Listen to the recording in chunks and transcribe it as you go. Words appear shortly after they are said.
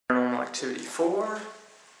Paranormal Activity 4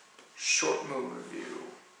 short movie review.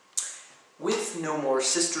 With no more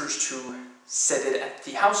sisters to set it at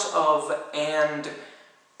the house of, and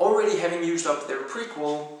already having used up their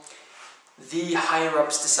prequel, the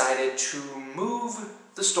higher-ups decided to move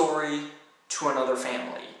the story to another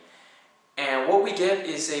family. And what we get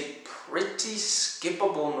is a pretty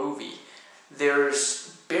skippable movie.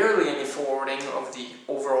 There's barely any forwarding of the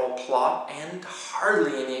overall plot and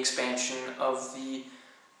hardly any expansion of the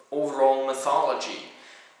overall mythology.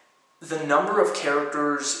 The number of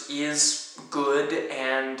characters is good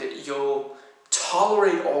and you'll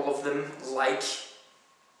tolerate all of them, like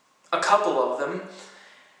a couple of them.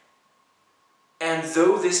 And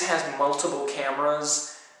though this has multiple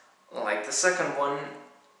cameras, like the second one,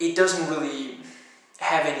 it doesn't really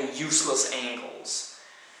have any useless angles.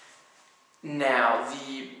 Now,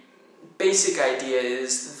 the basic idea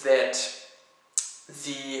is that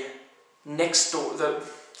the next door, the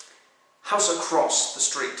house across the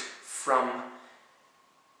street from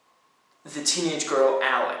the teenage girl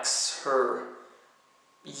Alex, her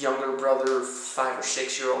younger brother, 5 or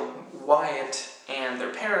 6 year old Wyatt, and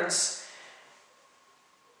their parents,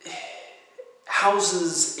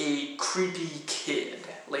 houses a creepy kid,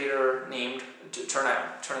 later turning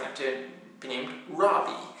out to be named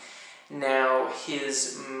Robbie. Now,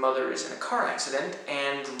 his mother is in a car accident,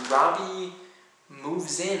 and Robbie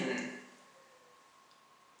moves in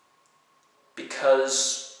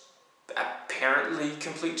because apparently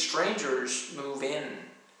complete strangers move in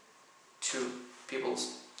to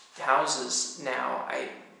people's houses now.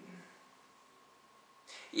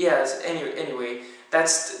 Anyway,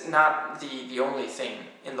 that's not the only thing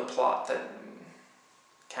in the plot that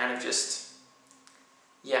kind of just,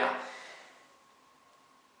 yeah.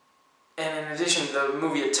 And in addition, the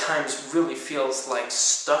movie at times really feels like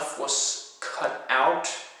stuff was cut out.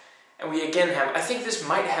 And we again have, I think this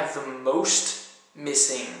might have the most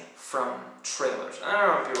missing from trailers. I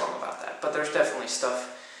don't want to be wrong about that, but there's definitely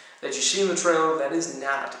stuff that you see in the trailer that is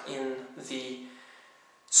not in the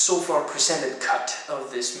so far presented cut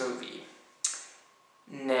of this movie.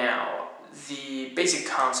 Now, the basic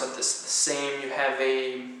concept is the same. You have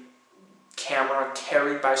a camera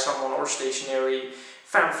carried by someone or stationary,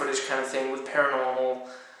 found footage kind of thing with paranormal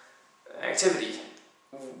activity.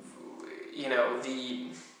 You know,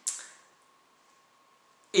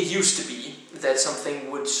 it used to be that something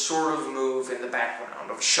would sort of move in the background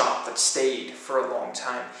of a shot that stayed for a long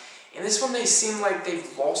time. In this one, they seem like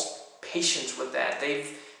they've lost patience with that.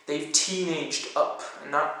 They've teenaged up,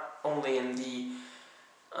 not only in the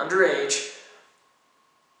underage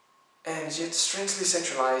and yet strangely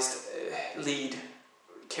sexualized lead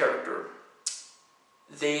character.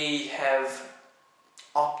 They have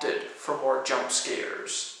opted for more jump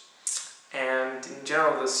scares, and in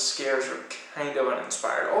general the scares are kind of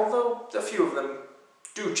uninspired, although a few of them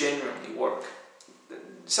do genuinely work.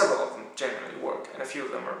 Several of them genuinely work, and a few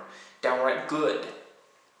of them are downright good.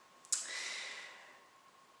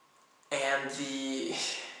 And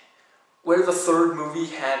where the third movie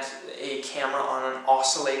had a camera on an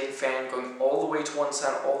oscillating fan going all the way to one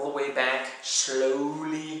side, all the way back,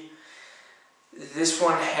 slowly, this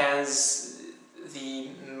one has the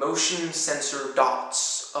motion sensor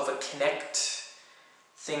dots of a Kinect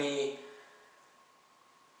thingy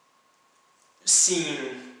seen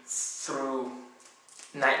through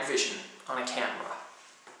night vision on a camera.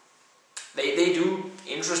 They do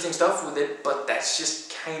interesting stuff with it, but that's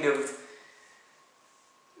just kind of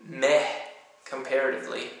meh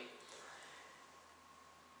comparatively.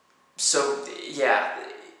 So yeah,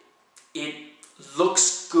 it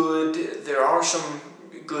looks good, there are some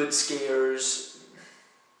good scares,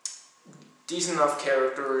 decent enough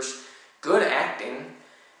characters, good acting,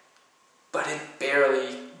 but it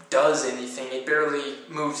barely does anything, it barely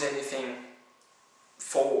moves anything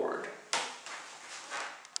forward.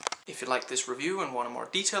 If you like this review and want a more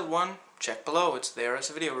detailed one, check below, it's there as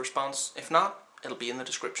a video response. If not, it'll be in the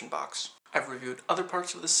description box. I've reviewed other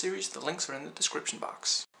parts of this series, the links are in the description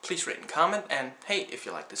box. Please rate and comment, and hey, if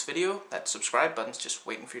you like this video, that subscribe button's just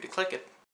waiting for you to click it.